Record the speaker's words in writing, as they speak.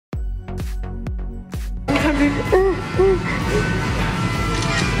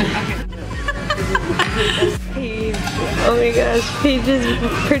Paige. Oh my gosh, Paige is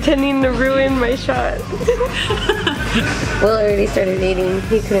pretending to ruin my shot. Will already started eating.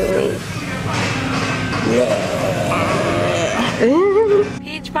 He couldn't wait.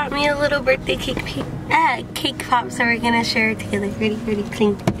 Paige bought me a little birthday cake pop, so we're gonna share it together. Ready, ready,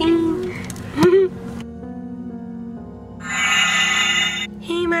 cling, cling.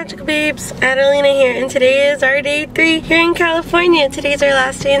 Hey magical babes, Adelina here, and today is our day 3 here in California. Today's our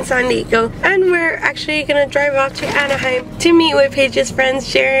last day in San Diego, and we're actually gonna drive off to Anaheim to meet with Paige's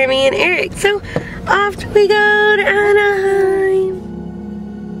friends Jeremy and Eric. So off we go to Anaheim.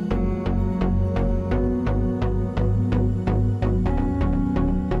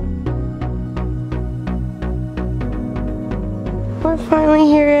 We're finally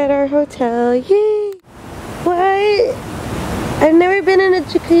here at our hotel. Yay! What? I've never been in a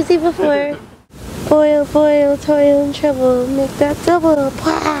jacuzzi before. Boil, boil, toil and trouble, make that double.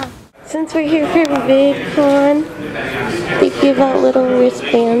 Pah! Since we're here for Vidcon, they give out little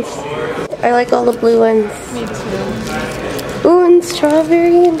wristbands. I like all the blue ones. Me too. Ooh, and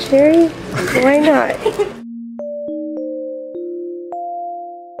strawberry and cherry. Why not?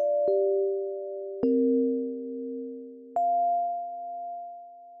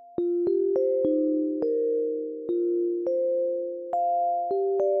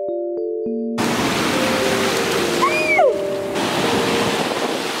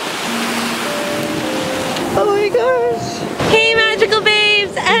 Oh my gosh! Hey magical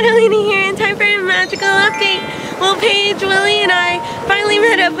babes! Adelina here, and time for a magical update. Well, Paige, Willie, and I finally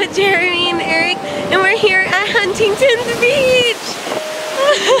met up with Jeremy and Eric, and we're here at Huntington Beach!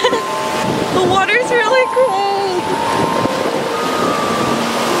 The water's really cold!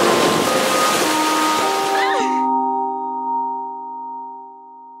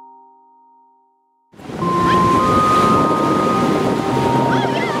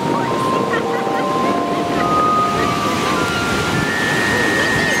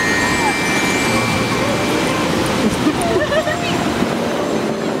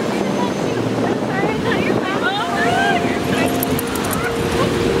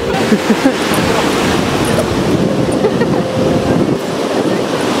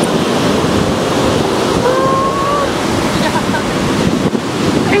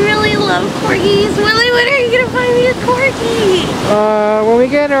 I really love corgis. Willie, when are you gonna find me a corgi? When we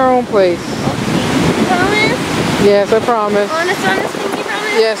get our own place. Promise? Yes, I promise. Honest, honest, pinky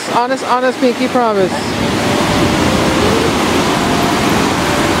promise? Yes, honest, honest, pinky promise.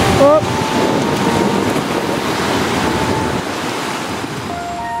 Oh.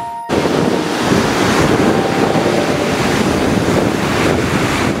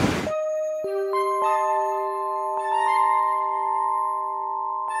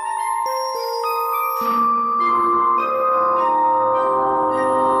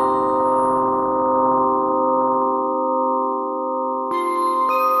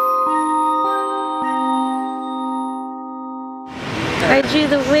 I drew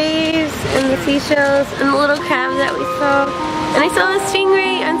the waves and the seashells and the little crab that we saw. And I saw a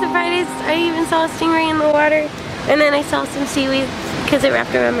stingray. I'm surprised I even saw a stingray in the water. And then I saw some seaweed because it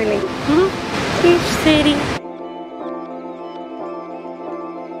wrapped around my leg. Beach City.